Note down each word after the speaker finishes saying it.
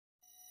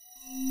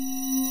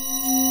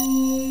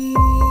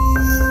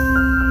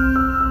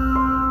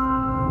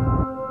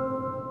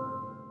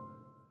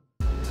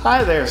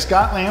Hi there,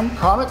 Scott Lamb,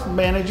 Product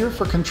Manager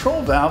for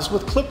Control Valves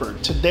with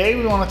Clippard. Today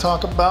we want to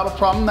talk about a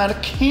problem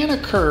that can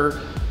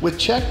occur with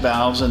check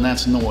valves, and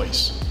that's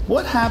noise.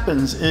 What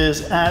happens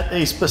is at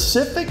a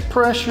specific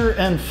pressure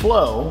and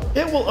flow,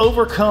 it will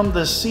overcome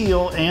the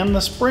seal and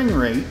the spring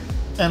rate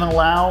and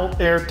allow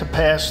air to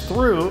pass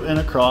through and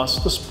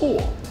across the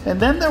spool. And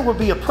then there will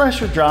be a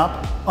pressure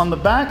drop on the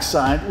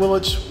backside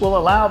which will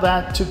allow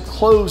that to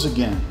close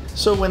again.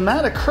 So when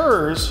that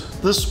occurs,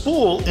 the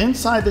spool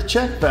inside the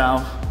check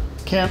valve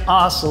can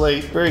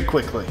oscillate very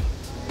quickly.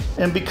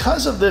 And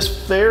because of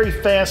this very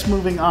fast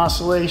moving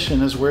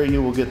oscillation is where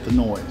you will get the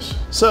noise.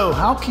 So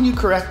how can you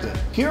correct it?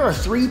 Here are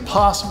 3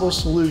 possible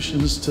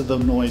solutions to the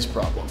noise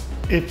problem.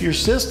 If your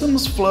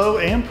system's flow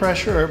and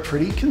pressure are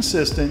pretty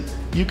consistent,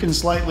 you can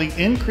slightly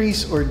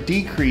increase or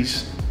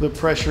decrease the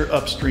pressure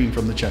upstream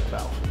from the check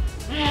valve.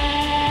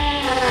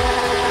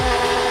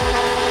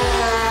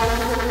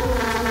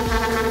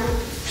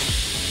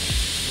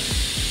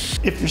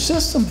 If your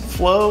system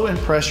flow and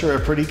pressure are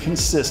pretty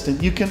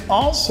consistent, you can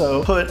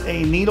also put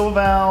a needle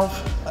valve,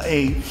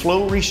 a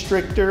flow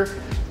restrictor,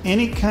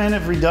 any kind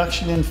of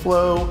reduction in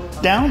flow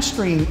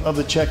downstream of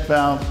the check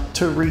valve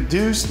to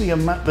reduce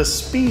the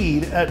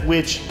speed at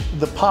which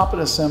the poppet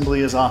assembly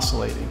is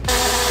oscillating.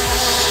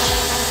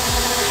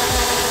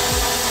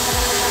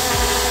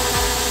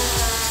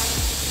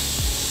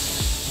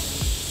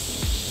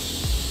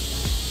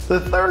 The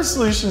third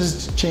solution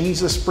is to change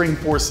the spring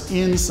force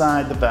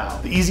inside the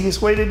valve. The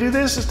easiest way to do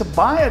this is to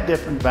buy a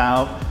different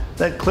valve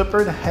that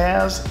Clippard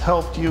has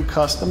helped you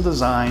custom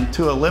design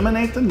to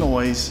eliminate the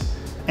noise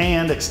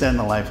and extend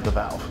the life of the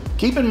valve.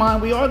 Keep in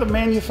mind, we are the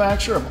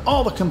manufacturer of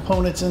all the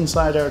components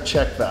inside our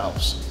check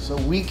valves, so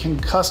we can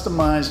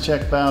customize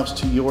check valves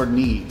to your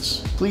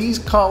needs. Please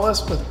call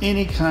us with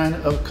any kind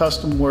of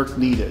custom work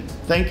needed.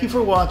 Thank you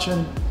for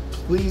watching.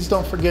 Please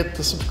don't forget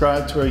to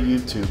subscribe to our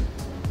YouTube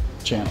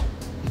channel.